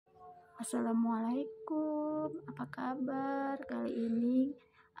Assalamualaikum, apa kabar? Kali ini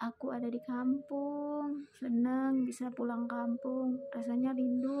aku ada di kampung, senang bisa pulang kampung. Rasanya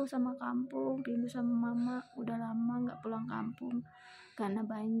rindu sama kampung, rindu sama mama. Udah lama nggak pulang kampung karena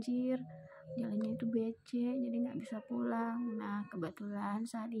banjir, jalannya itu becek, jadi nggak bisa pulang. Nah, kebetulan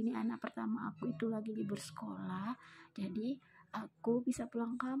saat ini anak pertama aku itu lagi libur sekolah, jadi aku bisa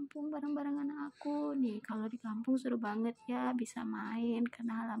pulang kampung bareng-bareng anak aku nih. Kalau di kampung seru banget ya, bisa main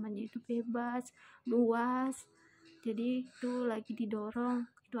karena halamannya itu bebas, luas. Jadi itu lagi didorong,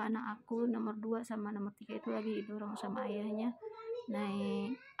 itu anak aku nomor 2 sama nomor 3 itu lagi didorong sama ayahnya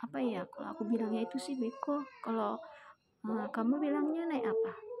naik apa ya, kalau aku bilangnya itu sih beko, kalau kamu bilangnya naik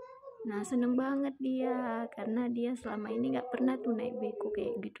apa. Nah, seneng banget dia karena dia selama ini nggak pernah tuh naik beko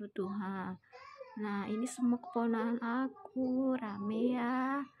kayak gitu tuh. Nah, ini semua keponakan aku rame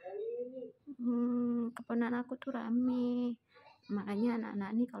ya. Keponakan aku tuh rame. Makanya anak-anak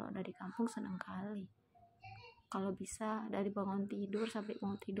ini kalau dari kampung seneng kali. Kalau bisa dari bangun tidur sampai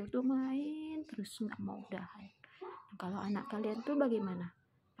bangun tidur tuh main terus nggak mau udahan. Nah, kalau anak kalian tuh bagaimana?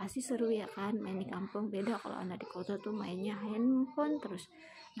 Pasti seru ya kan main di kampung. Beda kalau anak di kota tuh mainnya handphone terus.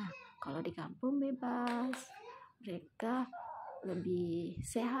 Nah, kalau di kampung bebas. Mereka lebih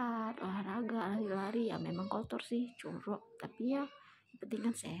sehat, olahraga, lari-lari, ya memang kotor sih, curug, tapi ya penting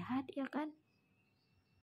kan sehat ya kan.